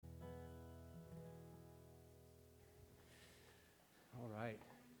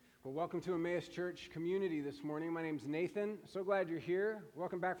Well, welcome to Emmaus Church community this morning. My name's Nathan. So glad you're here.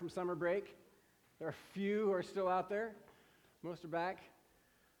 Welcome back from summer break. There are a few who are still out there. Most are back.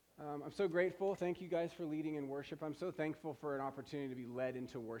 I'm so grateful. Thank you guys for leading in worship. I'm so thankful for an opportunity to be led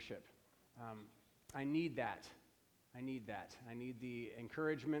into worship. I need that. I need the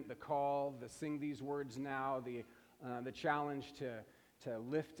encouragement, the call, the sing these words now, the challenge to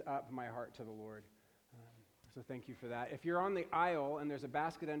lift up my heart to the Lord. So thank you for that. If you're on the aisle and there's a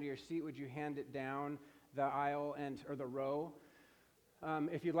basket under your seat, would you hand it down the aisle or the row?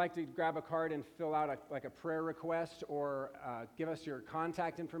 If you'd like to grab a card and fill out a prayer request or give us your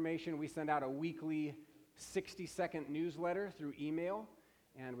contact information, we send out a weekly 60-second newsletter through email,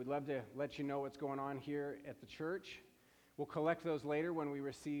 and we'd love to let you know what's going on here at the church. We'll collect those later when we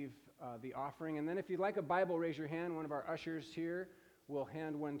receive the offering. And then if you'd like a Bible, raise your hand. One of our ushers here will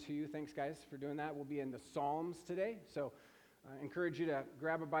hand one to you. Thanks, guys, for doing that. We'll be in the Psalms today, so I encourage you to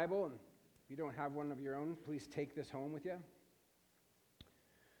grab a Bible, and if you don't have one of your own, please take this home with you.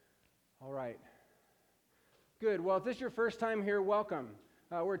 All right. Good. Well, if this is your first time here, welcome.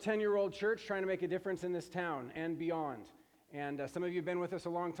 We're a 10-year-old church trying to make a difference in this town and beyond. And some of you have been with us a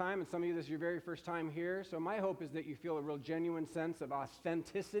long time, and some of you, this is your very first time here. So my hope is that you feel a real genuine sense of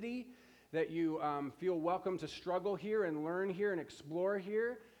authenticity, that you feel welcome to struggle here and learn here and explore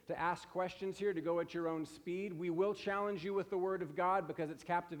here, to ask questions here, to go at your own speed. We will challenge you with the Word of God because it's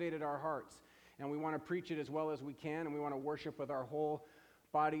captivated our hearts, and we want to preach it as well as we can, and we want to worship with our whole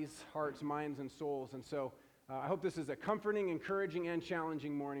bodies, hearts, minds, and souls. And so I hope this is a comforting, encouraging, and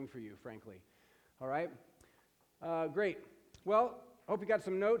challenging morning for you, frankly. All right? Great. Well, I hope you got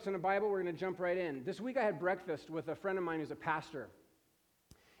some notes and a Bible. We're going to jump right in. This week I had breakfast with a friend of mine who's a pastor.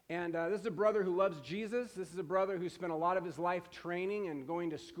 And this is a brother who loves Jesus. This is a brother who spent a lot of his life training and going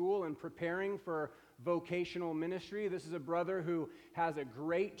to school and preparing for vocational ministry. This is a brother who has a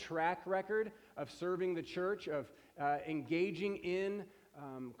great track record of serving the church, of engaging in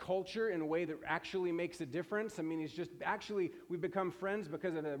culture in a way that actually makes a difference. I mean, we've become friends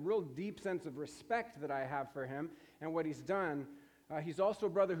because of a real deep sense of respect that I have for him and what he's done. He's also a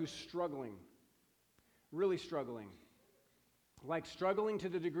brother who's struggling, really struggling. Like struggling to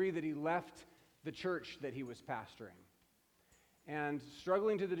the degree that he left the church that he was pastoring. And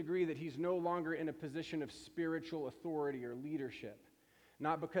struggling to the degree that he's no longer in a position of spiritual authority or leadership.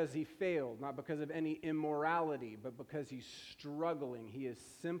 Not because he failed, not because of any immorality, but because he's struggling. He is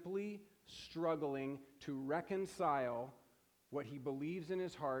simply struggling to reconcile what he believes in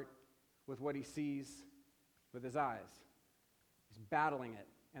his heart with what he sees with his eyes. He's battling it,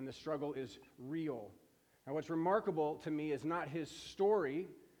 and the struggle is real. Now, what's remarkable to me is not his story.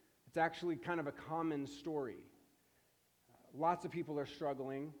 It's actually kind of a common story. Lots of people are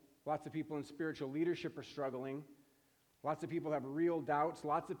struggling. Lots of people in spiritual leadership are struggling. Lots of people have real doubts.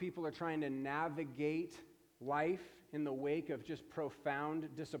 Lots of people are trying to navigate life in the wake of just profound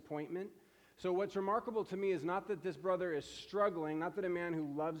disappointment. So what's remarkable to me is not that this brother is struggling, not that a man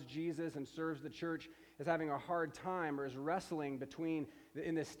who loves Jesus and serves the church is having a hard time or is wrestling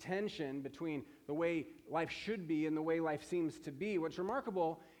in this tension between the way life should be and the way life seems to be. What's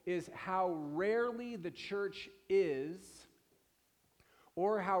remarkable is how rarely the church is,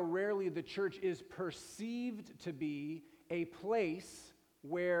 or how rarely the church is perceived to be a place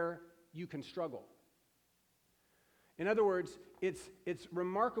where you can struggle. In other words, it's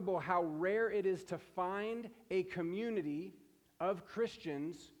remarkable how rare it is to find a community of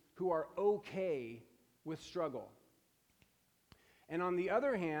Christians who are okay with struggle. And on the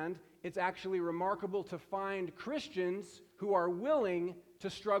other hand, it's actually remarkable to find Christians who are willing to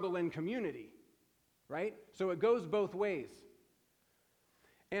struggle in community, right? So it goes both ways.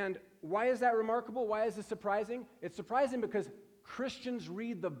 And why is that remarkable? Why is this surprising? It's surprising because Christians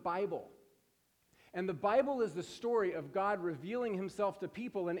read the Bible. And the Bible is the story of God revealing himself to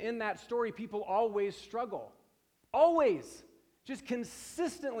people, and in that story, people always struggle. Always. Just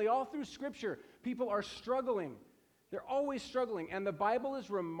consistently, all through Scripture, people are struggling. They're always struggling, and the Bible is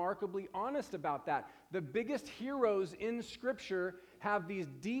remarkably honest about that. The biggest heroes in Scripture have these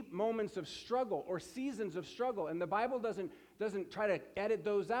deep moments of struggle or seasons of struggle, and the Bible doesn't try to edit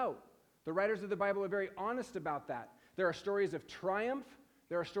those out. The writers of the Bible are very honest about that. There are stories of triumph.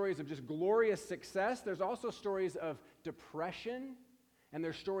 There are stories of just glorious success. There's also stories of depression, and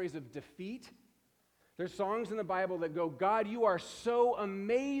there's stories of defeat. There's songs in the Bible that go, God, you are so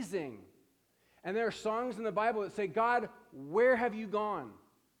amazing. And there are songs in the Bible that say, God, where have you gone?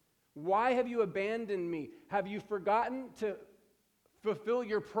 Why have you abandoned me? Have you forgotten to fulfill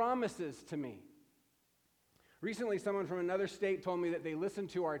your promises to me? Recently, someone from another state told me that they listen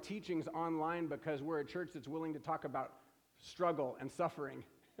to our teachings online because we're a church that's willing to talk about struggle and suffering.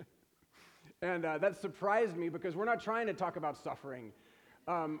 And that surprised me because we're not trying to talk about suffering.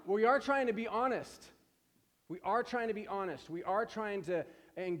 We are trying to be honest. We are trying to be honest. We are trying to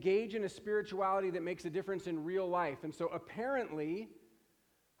engage in a spirituality that makes a difference in real life. And so apparently,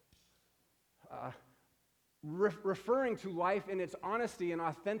 referring to life in its honesty and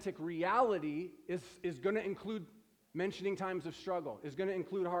authentic reality is going to include mentioning times of struggle, is going to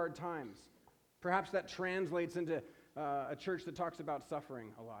include hard times. Perhaps that translates into a church that talks about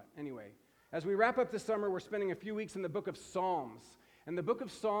suffering a lot. Anyway, as we wrap up this summer, we're spending a few weeks in the book of Psalms. And the book of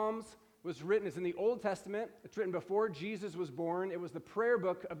Psalms was written, it's in the Old Testament. It's written before Jesus was born. It was the prayer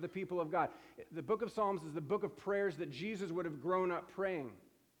book of the people of God. The book of Psalms is the book of prayers that Jesus would have grown up praying.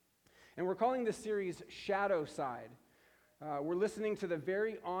 And we're calling this series Shadow Side. We're listening to the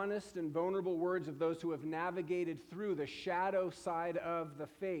very honest and vulnerable words of those who have navigated through the shadow side of the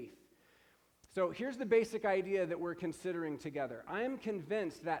faith. So here's the basic idea that we're considering together. I am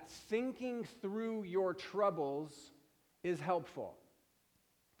convinced that thinking through your troubles is helpful.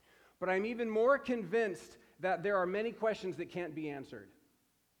 But I'm even more convinced that there are many questions that can't be answered.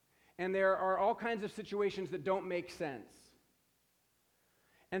 And there are all kinds of situations that don't make sense.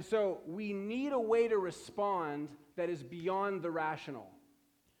 And so we need a way to respond that is beyond the rational.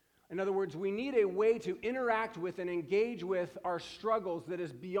 In other words, we need a way to interact with and engage with our struggles that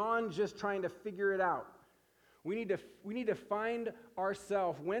is beyond just trying to figure it out. We need to find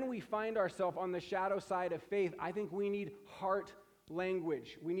ourselves, when we find ourselves on the shadow side of faith, I think we need heart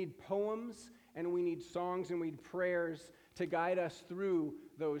language. We need poems, and we need songs, and we need prayers to guide us through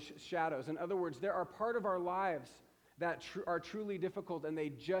those shadows. In other words, there are part of our lives that are truly difficult, and they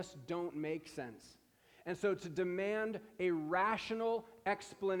just don't make sense. And so to demand a rational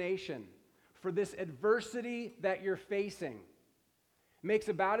explanation for this adversity that you're facing makes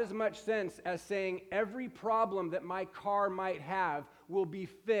about as much sense as saying every problem that my car might have will be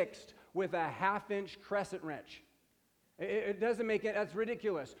fixed with a half-inch crescent wrench. It doesn't make it, that's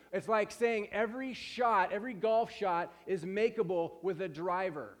ridiculous. It's like saying every golf shot is makeable with a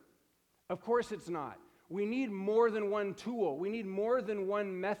driver. Of course it's not. We need more than one tool. We need more than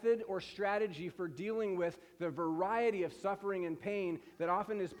one method or strategy for dealing with the variety of suffering and pain that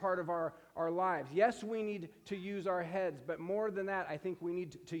often is part of our lives. Yes, we need to use our heads, but more than that, I think we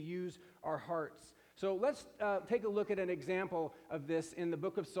need to use our hearts. So let's take a look at an example of this in the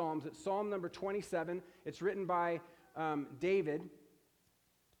book of Psalms. It's Psalm number 27. It's written by David.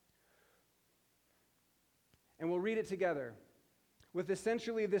 And we'll read it together, with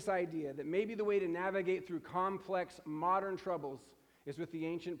essentially this idea that maybe the way to navigate through complex modern troubles is with the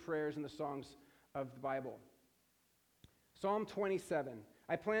ancient prayers and the songs of the Bible. Psalm 27.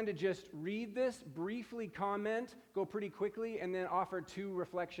 I plan to just read this, briefly comment, go pretty quickly, and then offer two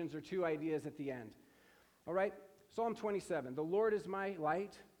reflections or two ideas at the end. All right? Psalm 27. The Lord is my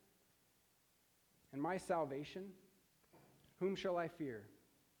light and my salvation. Whom shall I fear?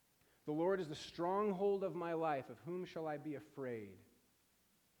 The Lord is the stronghold of my life. Of whom shall I be afraid?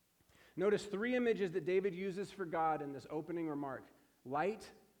 Notice three images that David uses for God in this opening remark. Light,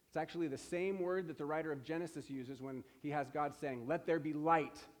 it's actually the same word that the writer of Genesis uses when he has God saying, "Let there be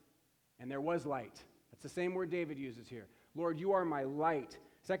light." And there was light. That's the same word David uses here. Lord, you are my light.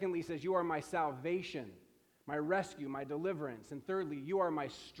 Secondly, he says, you are my salvation, my rescue, my deliverance. And thirdly, you are my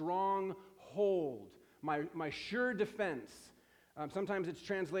stronghold, my sure defense. Sometimes it's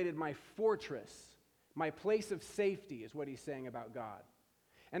translated my fortress, my place of safety is what he's saying about God.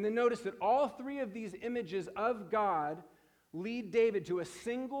 And then notice that all three of these images of God lead David to a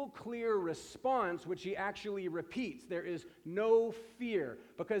single clear response, which he actually repeats. There is no fear.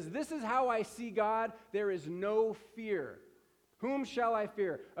 Because this is how I see God, there is no fear. Whom shall I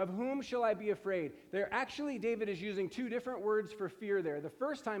fear? Of whom shall I be afraid? David is using two different words for fear there. The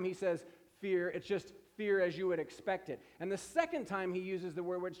first time he says fear, it's just fear as you would expect it. And the second time he uses the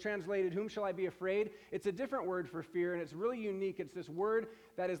word, which is translated, whom shall I be afraid? It's a different word for fear, and it's really unique. It's this word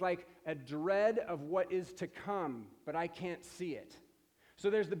that is like a dread of what is to come, but I can't see it. So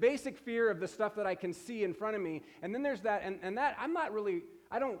there's the basic fear of the stuff that I can see in front of me, and then there's that, and that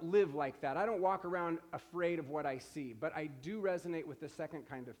I don't live like that. I don't walk around afraid of what I see, but I do resonate with the second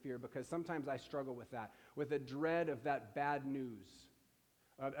kind of fear because sometimes I struggle with that, with a dread of that bad news,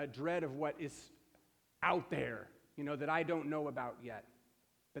 a dread of what is out there, that I don't know about yet.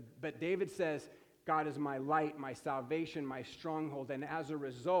 But David says, God is my light, my salvation, my stronghold, and as a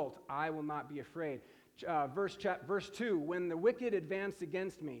result, I will not be afraid. Verse 2, when the wicked advance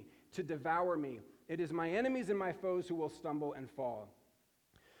against me to devour me, it is my enemies and my foes who will stumble and fall.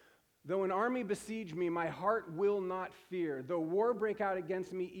 Though an army besiege me, my heart will not fear. Though war break out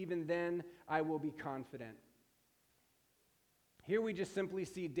against me, even then I will be confident. Here we just simply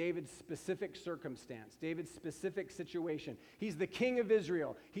see David's specific circumstance, David's specific situation. He's the king of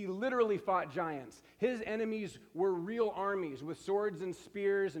Israel. He literally fought giants. His enemies were real armies with swords and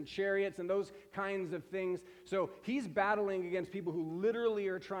spears and chariots and those kinds of things. So he's battling against people who literally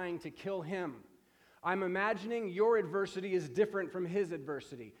are trying to kill him. I'm imagining your adversity is different from his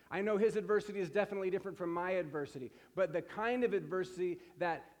adversity. I know his adversity is definitely different from my adversity, but the kind of adversity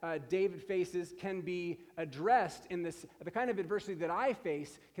that David faces can be addressed the kind of adversity that I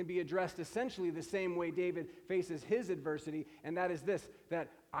face can be addressed essentially the same way David faces his adversity, and that is this, that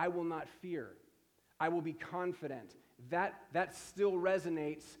I will not fear. I will be confident. That still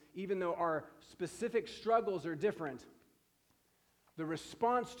resonates, even though our specific struggles are different. The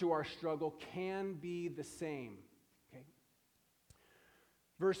response to our struggle can be the same. Okay?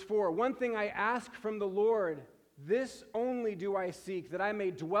 Verse 4, one thing I ask from the Lord, this only do I seek, that I may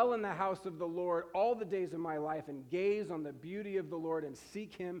dwell in the house of the Lord all the days of my life and gaze on the beauty of the Lord and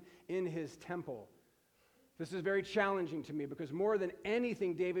seek him in his temple. This is very challenging to me because more than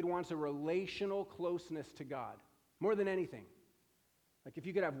anything, David wants a relational closeness to God. More than anything. Like if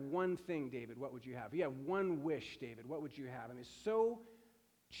you could have one thing, David, what would you have? If you have one wish, David, what would you have? I mean, it's so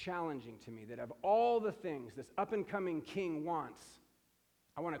challenging to me that of all the things this up-and-coming king wants,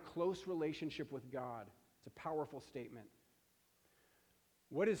 I want a close relationship with God. It's a powerful statement.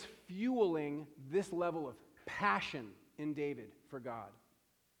 What is fueling this level of passion in David for God?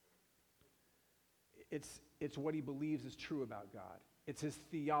 It's what he believes is true about God. It's his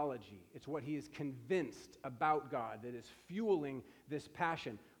theology. It's what he is convinced about God that is fueling this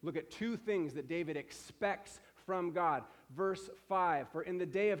passion. Look at two things that David expects from God. Verse 5, for in the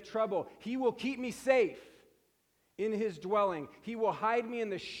day of trouble, he will keep me safe in his dwelling. He will hide me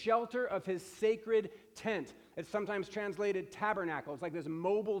in the shelter of his sacred tent. It's sometimes translated tabernacle. It's like this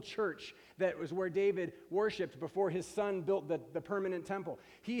mobile church that was where David worshiped before his son built the permanent temple.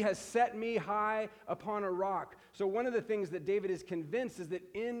 He has set me high upon a rock. So one of the things that David is convinced is that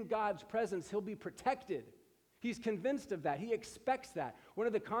in God's presence, he'll be protected. He's convinced of that. He expects that. One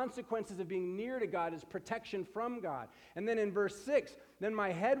of the consequences of being near to God is protection from God. And then in verse 6, then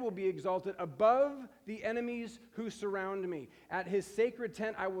my head will be exalted above the enemies who surround me. At his sacred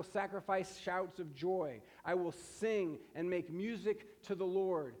tent I will sacrifice shouts of joy. I will sing and make music to the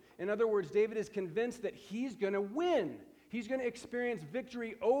Lord. In other words, David is convinced that he's going to win. He's going to experience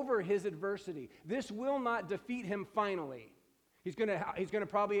victory over his adversity. This will not defeat him finally. He's going to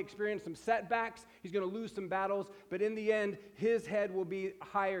probably experience some setbacks. He's going to lose some battles. But in the end, his head will be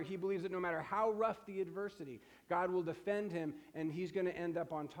higher. He believes that no matter how rough the adversity, God will defend him, and he's going to end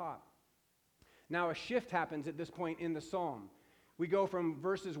up on top. Now, a shift happens at this point in the psalm. We go from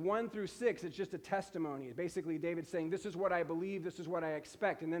verses 1 through 6. It's just a testimony. Basically, David's saying, this is what I believe, this is what I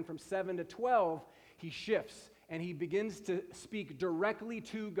expect. And then from 7 to 12, he shifts. And he begins to speak directly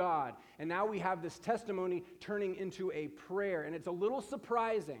to God. And now we have this testimony turning into a prayer. And it's a little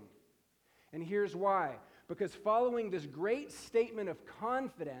surprising. And here's why. Because following this great statement of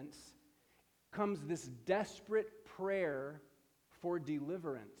confidence comes this desperate prayer for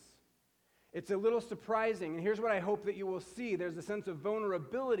deliverance. It's a little surprising. And here's what I hope that you will see. There's a sense of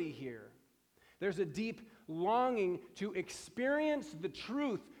vulnerability here. There's a deep longing to experience the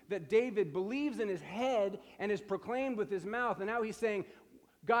truth that David believes in his head and is proclaimed with his mouth. And now he's saying,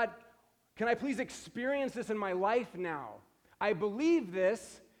 God, can I please experience this in my life now? I believe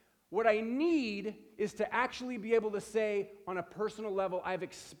this. What I need is to actually be able to say on a personal level, I've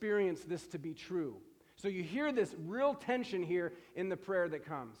experienced this to be true. So you hear this real tension here in the prayer that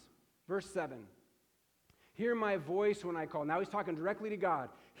comes. Verse 7. Hear my voice when I call. Now he's talking directly to God.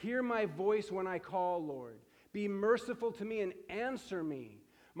 Hear my voice when I call, Lord. Be merciful to me and answer me.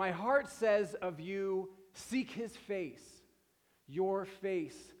 My heart says of you, seek his face. Your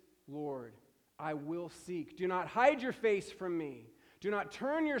face, Lord, I will seek. Do not hide your face from me. Do not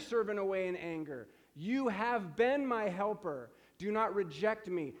turn your servant away in anger. You have been my helper. Do not reject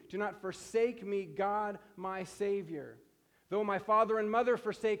me. Do not forsake me, God, my Savior. Though my father and mother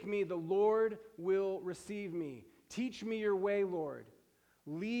forsake me, the Lord will receive me. Teach me your way, Lord.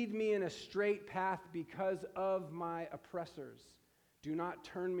 Lead me in a straight path because of my oppressors. Do not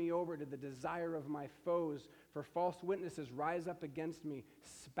turn me over to the desire of my foes, for false witnesses rise up against me,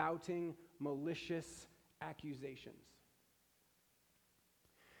 spouting malicious accusations.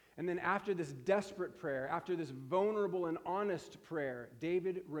 And then after this desperate prayer, after this vulnerable and honest prayer,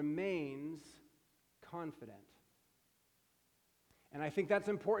 David remains confident. And I think that's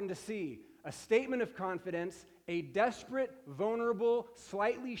important to see. A statement of confidence, a desperate, vulnerable,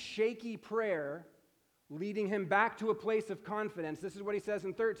 slightly shaky prayer, leading him back to a place of confidence. This is what he says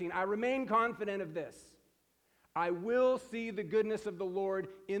in 13. I remain confident of this. I will see the goodness of the Lord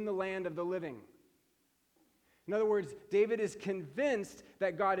in the land of the living. In other words, David is convinced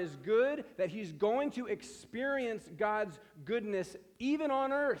that God is good, that he's going to experience God's goodness even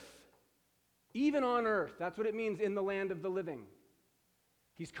on earth. Even on earth. That's what it means, in the land of the living.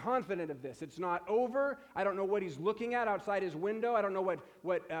 He's confident of this. It's not over. I don't know what he's looking at outside his window. I don't know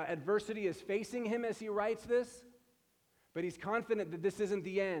what adversity is facing him as he writes this. But he's confident that this isn't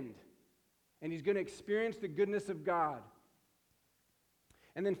the end. And he's going to experience the goodness of God.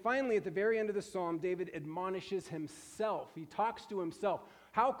 And then finally, at the very end of the psalm, David admonishes himself. He talks to himself.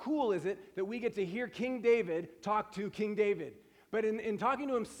 How cool is it that we get to hear King David talk to King David? But in talking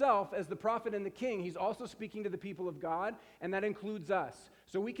to himself as the prophet and the king, he's also speaking to the people of God, and that includes us.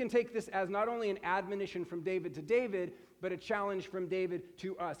 So we can take this as not only an admonition from David to David, but a challenge from David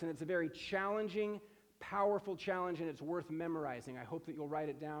to us. And it's a very challenging, powerful challenge, and it's worth memorizing. I hope that you'll write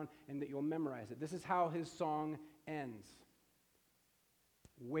it down and that you'll memorize it. This is how his song ends.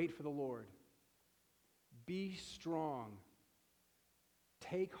 Wait for the Lord. Be strong.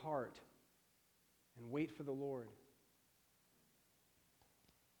 Take heart and wait for the Lord.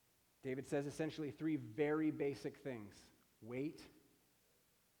 David says essentially three very basic things. Wait.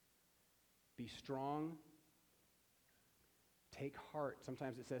 Be strong. Take heart.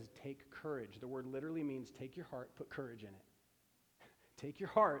 Sometimes it says take courage. The word literally means take your heart, put courage in it. Take your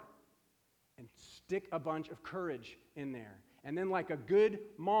heart and stick a bunch of courage in there. And then, like a good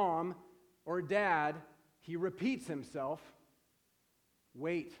mom or dad, he repeats himself.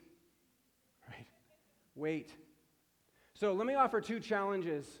 Wait. Right? Wait. So let me offer two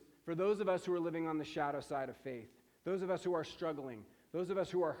challenges for those of us who are living on the shadow side of faith. Those of us who are struggling. Those of us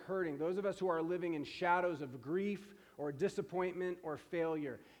who are hurting. Those of us who are living in shadows of grief or disappointment or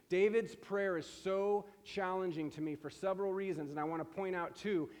failure. David's prayer is so challenging to me for several reasons, and I want to point out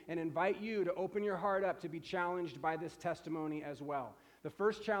two and invite you to open your heart up to be challenged by this testimony as well. The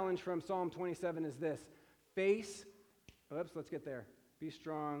first challenge from Psalm 27 is this. Let's get there. Be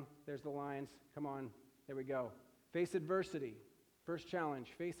strong. There's the lines. Come on. There we go. Face adversity. First challenge.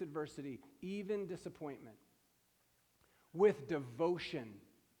 Face adversity, even disappointment, with devotion.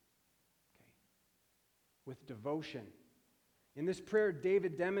 With devotion. In this prayer,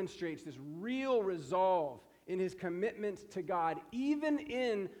 David demonstrates this real resolve in his commitment to God, even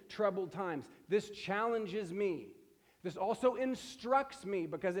in troubled times. This challenges me. This also instructs me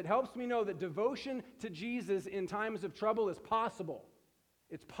because it helps me know that devotion to Jesus in times of trouble is possible.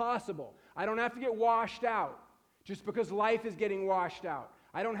 It's possible. I don't have to get washed out just because life is getting washed out.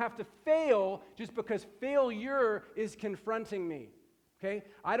 I don't have to fail just because failure is confronting me. Okay?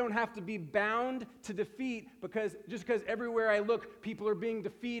 I don't have to be bound to defeat because everywhere I look, people are being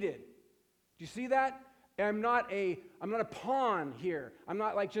defeated. Do you see that? I'm not a pawn here. I'm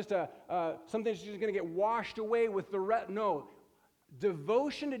not like just something that's just going to get washed away with the rest. No.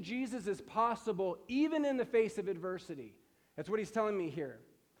 Devotion to Jesus is possible even in the face of adversity. That's what he's telling me here.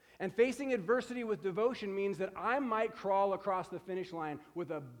 And facing adversity with devotion means that I might crawl across the finish line with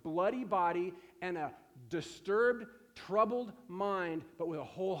a bloody body and a disturbed, troubled mind, but with a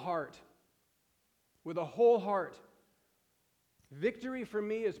whole heart. With a whole heart. Victory for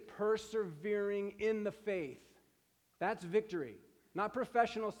me is persevering in the faith. That's victory. Not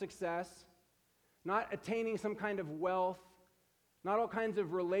professional success, not attaining some kind of wealth, not all kinds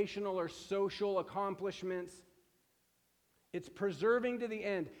of relational or social accomplishments. It's persevering to the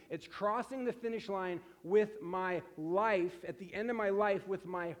end. It's crossing the finish line with my life, at the end of my life, with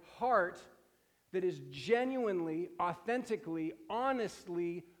my heart that is genuinely, authentically,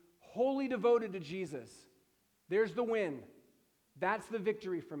 honestly, wholly devoted to Jesus. There's the win. That's the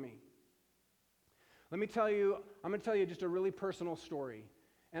victory for me. I'm going to tell you just a really personal story,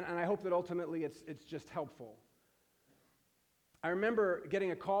 and I hope that ultimately it's just helpful. I remember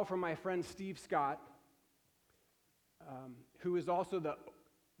getting a call from my friend Steve Scott, who is also the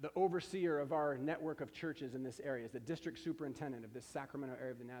overseer of our network of churches in this area, is the district superintendent of this Sacramento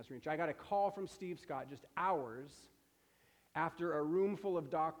area of the Nazarene Church. I got a call from Steve Scott just hours after a room full of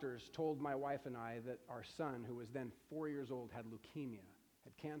doctors told my wife and I that our son, who was then 4 years old, had leukemia,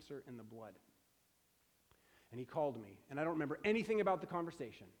 had cancer in the blood. And he called me, and I don't remember anything about the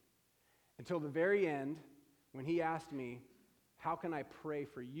conversation until the very end when he asked me, "How can I pray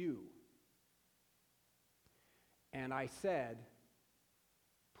for you?" And I said,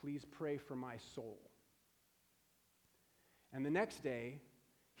 "Please pray for my soul." And the next day,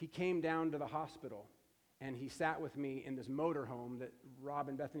 he came down to the hospital, and he sat with me in this motorhome that Rob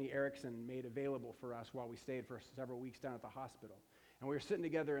and Bethany Erickson made available for us while we stayed for several weeks down at the hospital. And we were sitting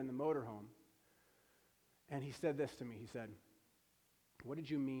together in the motorhome, and he said this to me. He said, "What did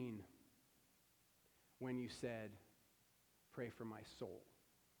you mean when you said, pray for my soul?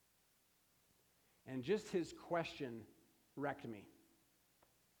 And just his question wrecked me.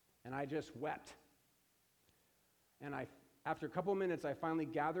 And I just wept. And after a couple of minutes, I finally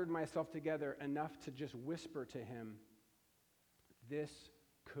gathered myself together enough to just whisper to him, this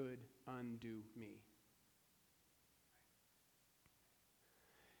could undo me.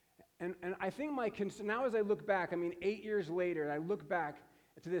 And I think my concern, now as I look back, 8 years later, I look back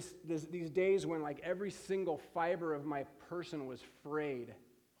to these days when like every single fiber of my person was frayed,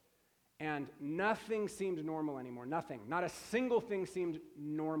 and nothing seemed normal anymore. Nothing. Not a single thing seemed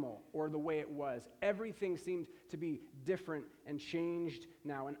normal or the way it was. Everything seemed to be different and changed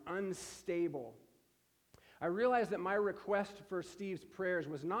now and unstable. I realized that my request for Steve's prayers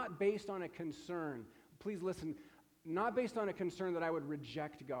was not based on a concern. Please listen. Not based on a concern that I would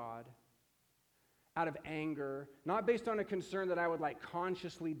reject God out of anger, not based on a concern that I would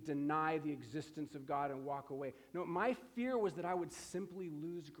consciously deny the existence of God and walk away. No, my fear was that I would simply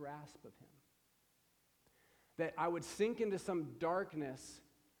lose grasp of him. That I would sink into some darkness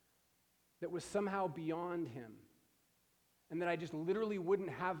that was somehow beyond him. And that I just literally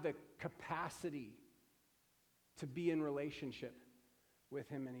wouldn't have the capacity to be in relationship with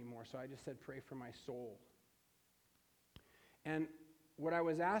him anymore. So I just said, pray for my soul. And what I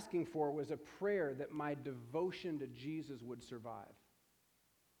was asking for was a prayer that my devotion to Jesus would survive.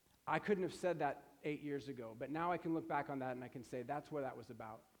 I couldn't have said that 8 years ago, but now I can look back on that and I can say that's what that was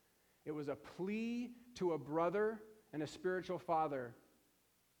about. It was a plea to a brother and a spiritual father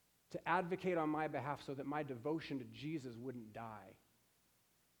to advocate on my behalf so that my devotion to Jesus wouldn't die.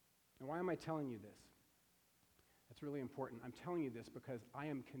 And why am I telling you this? That's really important. I'm telling you this because I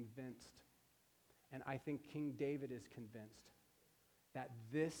am convinced, and I think King David is convinced, that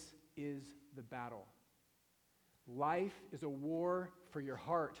this is the battle. Life is a war for your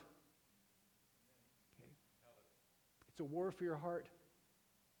heart. Okay? It's a war for your heart.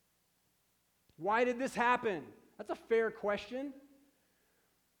 Why did this happen? That's a fair question.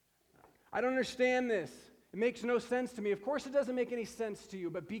 I don't understand this. It makes no sense to me. Of course it doesn't make any sense to you,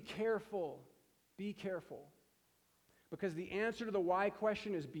 but be careful. Be careful. Because the answer to the why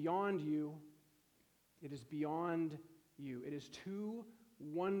question is beyond you. It is beyond you. It is too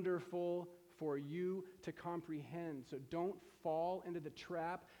wonderful for you to comprehend. So don't fall into the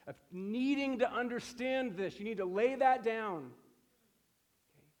trap of needing to understand this. You need to lay that down.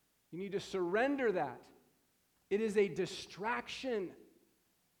 Okay? You need to surrender that. It is a distraction.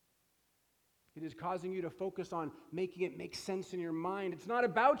 It is causing you to focus on making it make sense in your mind. It's not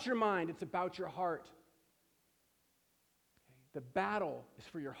about your mind, it's about your heart. Okay? The battle is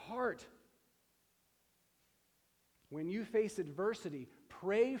for your heart. When you face adversity,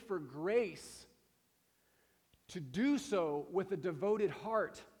 pray for grace to do so with a devoted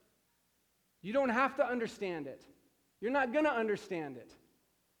heart. You don't have to understand it. You're not going to understand it.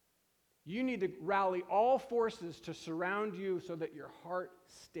 You need to rally all forces to surround you so that your heart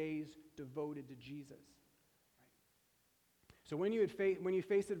stays devoted to Jesus. Right? So when you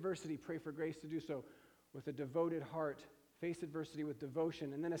face adversity, pray for grace to do so with a devoted heart. Face adversity with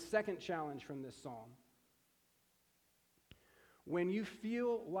devotion. And then a second challenge from this psalm. When you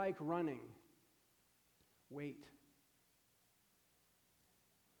feel like running, wait.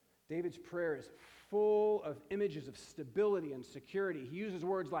 David's prayer is full of images of stability and security. He uses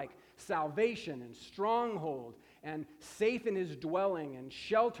words like salvation and stronghold and safe in his dwelling and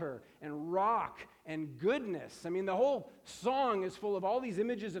shelter and rock and goodness. The whole song is full of all these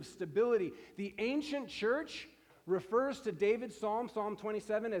images of stability. The ancient church refers to David's psalm, Psalm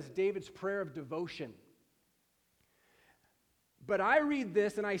 27, as David's prayer of devotion. But I read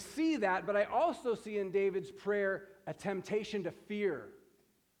this and I see that, but I also see in David's prayer a temptation to fear.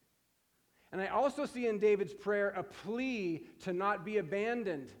 And I also see in David's prayer a plea to not be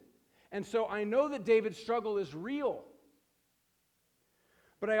abandoned. And so I know that David's struggle is real.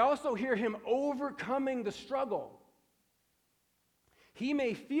 But I also hear him overcoming the struggle. He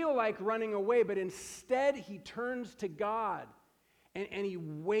may feel like running away, but instead he turns to God and he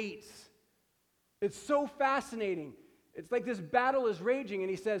waits. It's so fascinating. It's like this battle is raging, and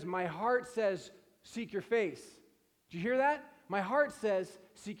he says, my heart says, seek your face. Did you hear that? My heart says,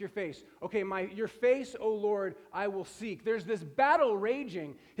 seek your face. Okay, your face, O Lord, I will seek. There's this battle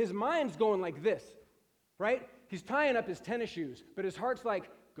raging. His mind's going like this, right? He's tying up his tennis shoes, but his heart's like,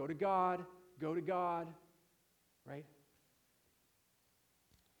 go to God, right?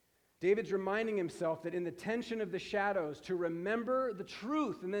 David's reminding himself that in the tension of the shadows, to remember the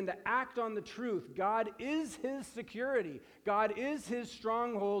truth and then to act on the truth. God is his security. God is his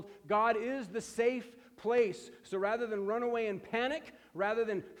stronghold. God is the safe place. So rather than run away in panic, rather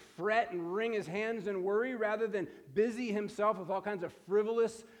than fret and wring his hands and worry, rather than busy himself with all kinds of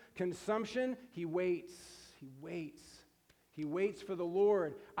frivolous consumption, he waits. He waits. He waits for the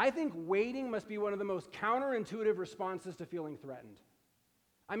Lord. I think waiting must be one of the most counterintuitive responses to feeling threatened.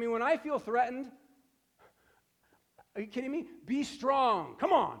 I mean, when I feel threatened, are you kidding me? Be strong.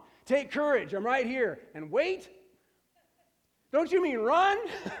 Come on. Take courage. I'm right here. And wait? Don't you mean run?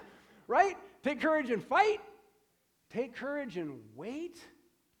 Right? Take courage and fight? Take courage and wait?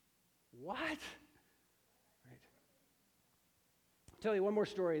 What? Right. I'll tell you one more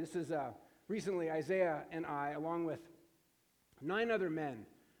story. This is recently Isaiah and I, along with 9 other men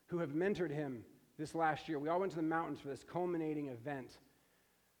who have mentored him this last year. We all went to the mountains for this culminating event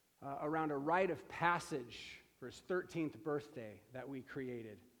around a rite of passage for his 13th birthday that we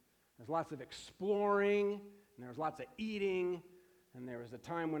created. There's lots of exploring, and there was lots of eating, and there was a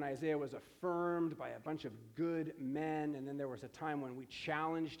time when Isaiah was affirmed by a bunch of good men, and then there was a time when we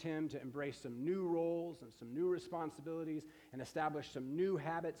challenged him to embrace some new roles and some new responsibilities and establish some new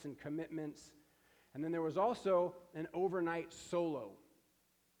habits and commitments. And then there was also an overnight solo.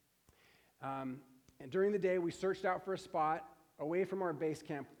 And during the day, we searched out for a spot away from our base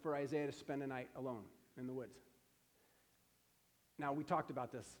camp for Isaiah to spend a night alone in the woods. Now, we talked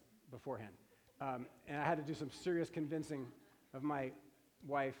about this beforehand, and I had to do some serious convincing of my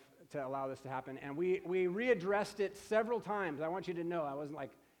wife to allow this to happen. And we readdressed it several times. I want you to know, I wasn't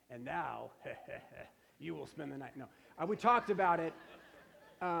like, and now, you will spend the night. No, we talked about it.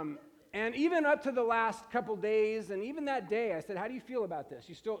 And even up to the last couple days, and even that day, I said, how do you feel about this?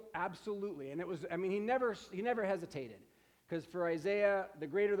 You still, absolutely. And it was, I mean, he never hesitated. Because for Isaiah, the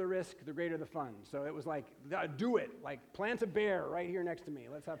greater the risk, the greater the fun. So it was like, do it. Like, plant a bear right here next to me.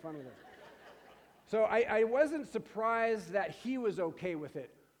 Let's have fun with this. So I wasn't surprised that he was okay with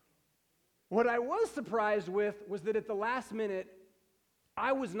it. What I was surprised with was that at the last minute,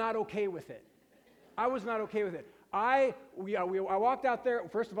 I was not okay with it. I was not okay with it. I walked out there.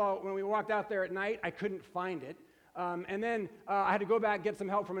 First of all, when we walked out there at night, I couldn't find it. And then I had to go back, get some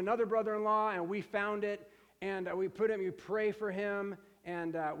help from another brother-in-law, and we found it. And we pray for him,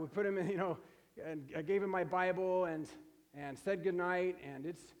 and we put him in, and I gave him my Bible and said goodnight, and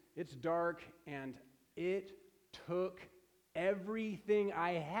it's dark, and it took everything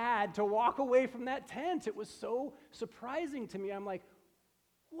I had to walk away from that tent. It was so surprising to me. I'm like,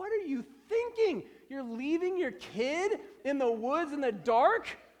 what are you thinking? You're leaving your kid in the woods in the dark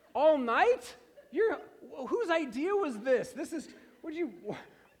all night? Whose idea was this?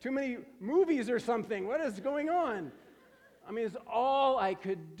 Too many movies or something? What is going on? I mean, it's all I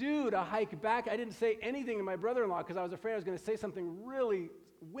could do to hike back. I didn't say anything to my brother-in-law because I was afraid I was going to say something really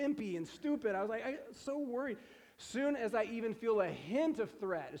wimpy and stupid. I was like, I'm so worried. Soon as I even feel a hint of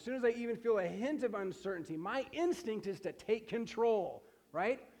threat, as soon as I even feel a hint of uncertainty, my instinct is to take control,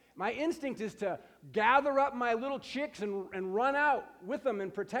 right? My instinct is to gather up my little chicks and run out with them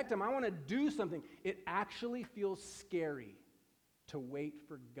and protect them. I want to do something. It actually feels scary to wait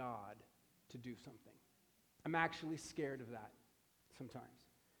for God to do something. I'm actually scared of that sometimes.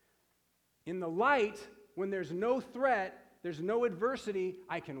 In the light, when there's no threat, there's no adversity,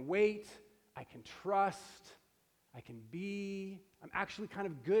 I can wait, I can trust, I'm actually kind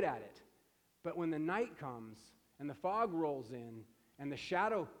of good at it. But when the night comes and the fog rolls in and the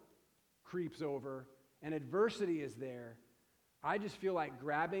shadow creeps over and adversity is there, I just feel like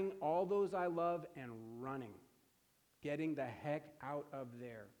grabbing all those I love and running, getting the heck out of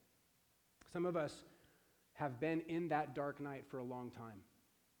there. Some of us have been in that dark night for a long time.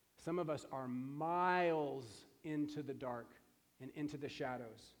 Some of us are miles into the dark and into the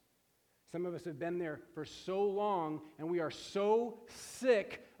shadows. Some of us have been there for so long, and we are so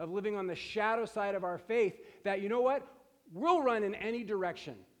sick of living on the shadow side of our faith that, you know what? We'll run in any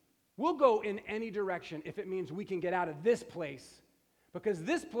direction. We'll go in any direction if it means we can get out of this place. Because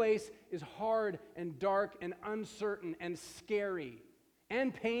this place is hard and dark and uncertain and scary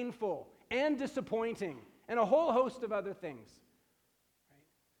and painful and disappointing and a whole host of other things. Right?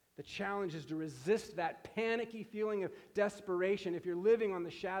 The challenge is to resist that panicky feeling of desperation if you're living on the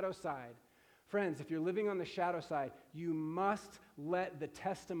shadow side. Friends, if you're living on the shadow side, you must let the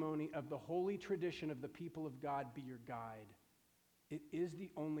testimony of the holy tradition of the people of God be your guide. It is the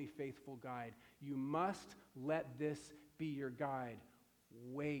only faithful guide. You must let this be your guide.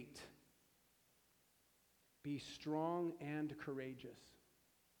 Wait. Be strong and courageous.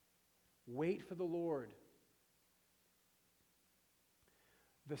 Wait for the Lord.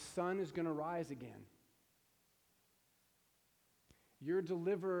 The sun is going to rise again. Your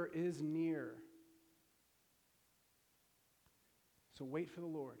deliverer is near. So wait for the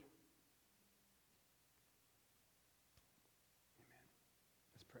Lord.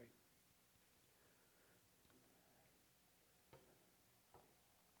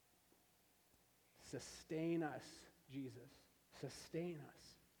 Sustain us, Jesus. Sustain us.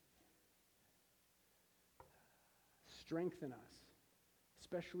 Strengthen us,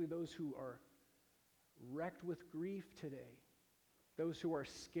 especially those who are wrecked with grief today, those who are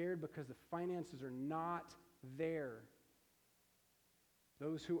scared because the finances are not there,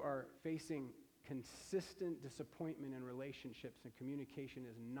 those who are facing consistent disappointment in relationships and communication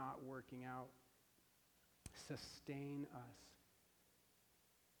is not working out. Sustain us.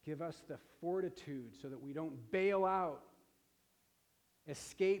 Give us the fortitude so that we don't bail out,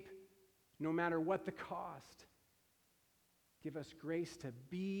 escape no matter what the cost. Give us grace to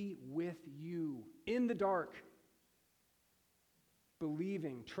be with you in the dark,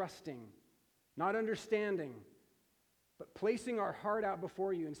 believing, trusting, not understanding, but placing our heart out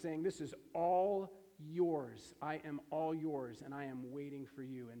before you and saying, this is all yours. I am all yours, and I am waiting for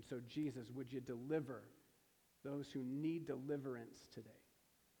you. And so, Jesus, would you deliver those who need deliverance today?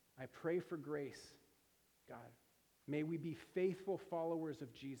 I pray for grace, God. May we be faithful followers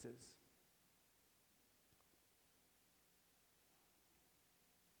of Jesus.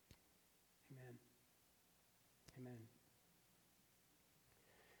 Amen. Amen.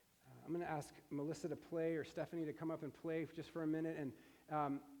 I'm going to ask Melissa to play or Stephanie to come up and play just for a minute.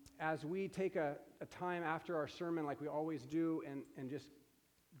 And as we take a time after our sermon, like we always do, and just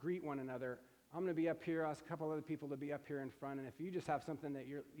greet one another, I'm going to be up here, ask a couple other people to be up here in front. And if you just have something that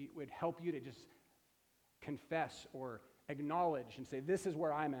would help you to just confess or acknowledge and say, this is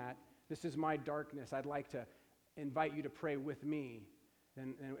where I'm at, this is my darkness, I'd like to invite you to pray with me,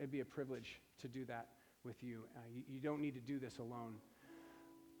 then it'd be a privilege to do that with you. You don't need to do this alone.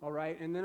 All right, and then